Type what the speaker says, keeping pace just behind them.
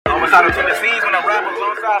Outside of Tennessee's, when I rap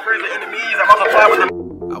alongside friends and enemies, I multiply with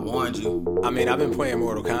them. I warned you. I mean, I've been playing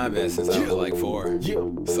Mortal Kombat since I was like 4.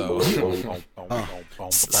 So.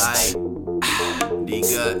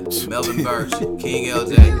 D-Gut, Melvin, Burch, King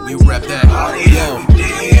LJ, we rep that.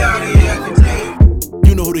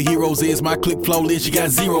 You know who the heroes is, my click flow list, you got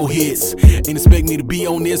 0 hits. Ain't expect me to be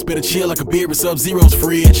on this, better chill like a beer in Sub-Zero's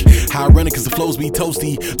fridge. How I run it cause the flows be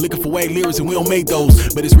toasty, looking for wag lyrics and we don't make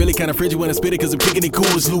those. But it's really kinda frigid when I spit it cause I'm kicking it cool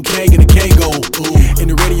as Luke Kang and the Kango. And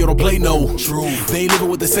the radio don't play no truth, they ain't living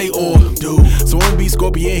what they say or do. So R&B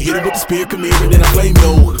Scorpion, hit it with the spear, come here and then I flame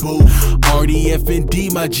yo.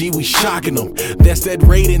 RDFND, my G, we shocking them. That's that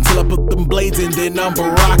raid until I put them blades in, then I'm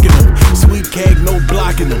barocking them. Sweep keg, no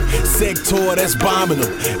blocking them. Sector, that's bombing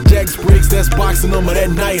them. Jax Briggs, that's boxing them. Or that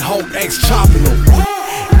Nighthawk X chopping them.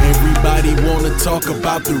 Everybody wanna talk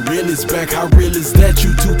about the realest back. How real is that?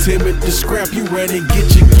 You too timid to scrap, you run and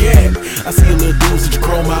get your gap. I see a little dudes that you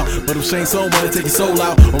chrome out, but if Shane Soul wanna take your soul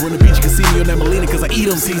out, or on the beach you can see me on that Melina cause I eat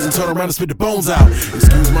them season, turn around and spit the bones out.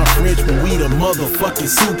 Excuse my French, but we the motherfucking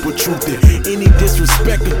super truth. Any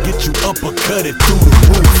disrespect could get you uppercutted through the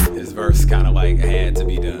roof. His verse kinda like had to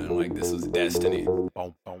be done, like this was destiny.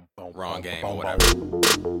 Wrong game or whatever.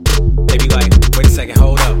 They be like, wait a second,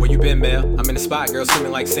 hold up, where you been, Mel? I'm in the spot, girl,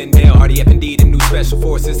 screaming like Sindel. RDFND, the new special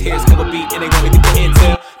forces. Here's killer beat, and they wanna get the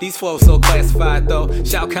intel. These flows so classified though.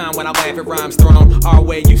 Shao Kahn when I laugh at rhymes thrown our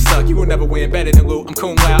way. You suck, you will never win. Better than Lou. I'm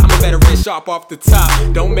cool loud. I'm a veteran, sharp off the top.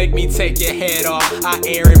 Don't make me take your head off. I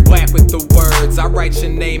air in black with the words. I write your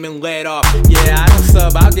name and let off. Yeah, I don't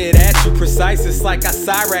sub, I'll get at you precise. It's like I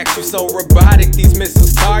Cyrax you so robotic. These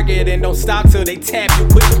missiles target and don't stop till they tap you.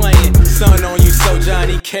 Quit playing. Sun on you so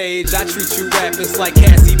Johnny Cage. I treat you rappers like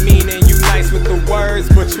Cassie meaning you nice with the words,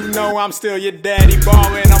 but you know I'm still your daddy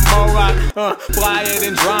ballin'. I'm more like flyer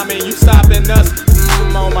than drama. You stopping us?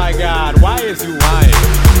 Oh my God, why is you lying?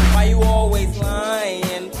 Why you always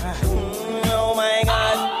lying? Oh my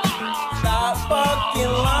God, stop fucking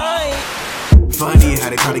lying. Funny how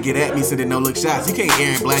they try to get at me so they no look shots. You can't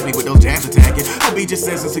air and black me with those jabs attacking. I'll beat your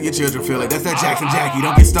senses till your children feel it. That's that Jackson Jackie.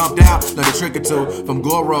 Don't get stomped out. Know the trick or two from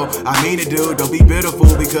Goro. I mean it, dude. Don't be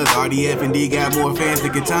pitiful because RDFND got more fans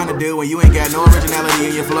than get time to do, and you ain't got no originality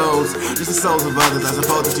in your flows. Just the souls of others. I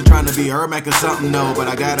suppose that you're trying to be Ermac or something, no. But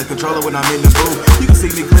I got a controller when I'm in the booth. You can see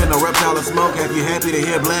me clear, no reptile or smoke. Have you happy to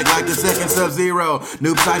hear black like the second Sub-Zero?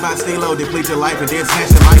 Noob side by stilo, deplete your life and then snatch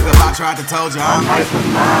your life up. I tried to told you I'm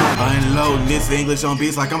unloading this English on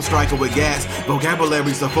beats like I'm striking with gas.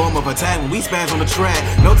 Vocabulary's a form of attack when we spaz on the track.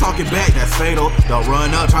 No talking back, that's fatal. Don't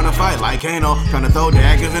run up trying to fight like Kano. Trying to throw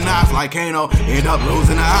daggers and knives like Kano. End up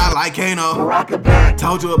losing the eye like Kano.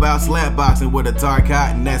 Told you about slap boxing with a dark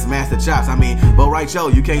cotton, that's master chops. I mean, but right, show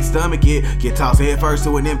you can't stomach it. Get tossed head first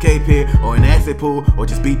to an MK pit or an acid pool, or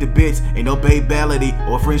just beat the bits. Ain't no babality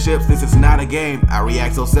or friendships, this is not a game. I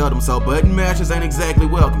react so seldom, so button matches ain't exactly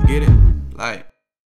welcome, get it? Like